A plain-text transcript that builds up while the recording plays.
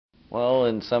Well,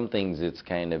 in some things it's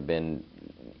kind of been,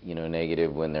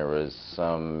 negative when there was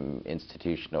some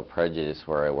institutional prejudice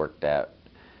where I worked at,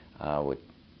 with,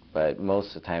 but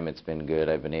most of the time it's been good.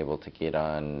 I've been able to get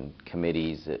on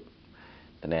committees at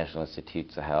the National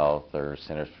Institutes of Health or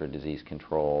Centers for Disease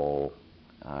Control,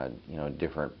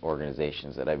 different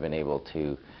organizations that I've been able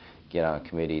to get on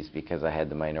committees because I had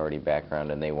the minority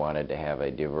background and they wanted to have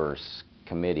a diverse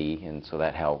committee, and so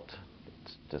that helped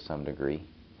to some degree.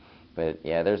 But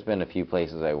yeah, there's been a few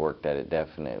places I worked at, it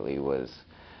definitely was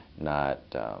not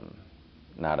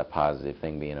a positive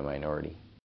thing being a minority.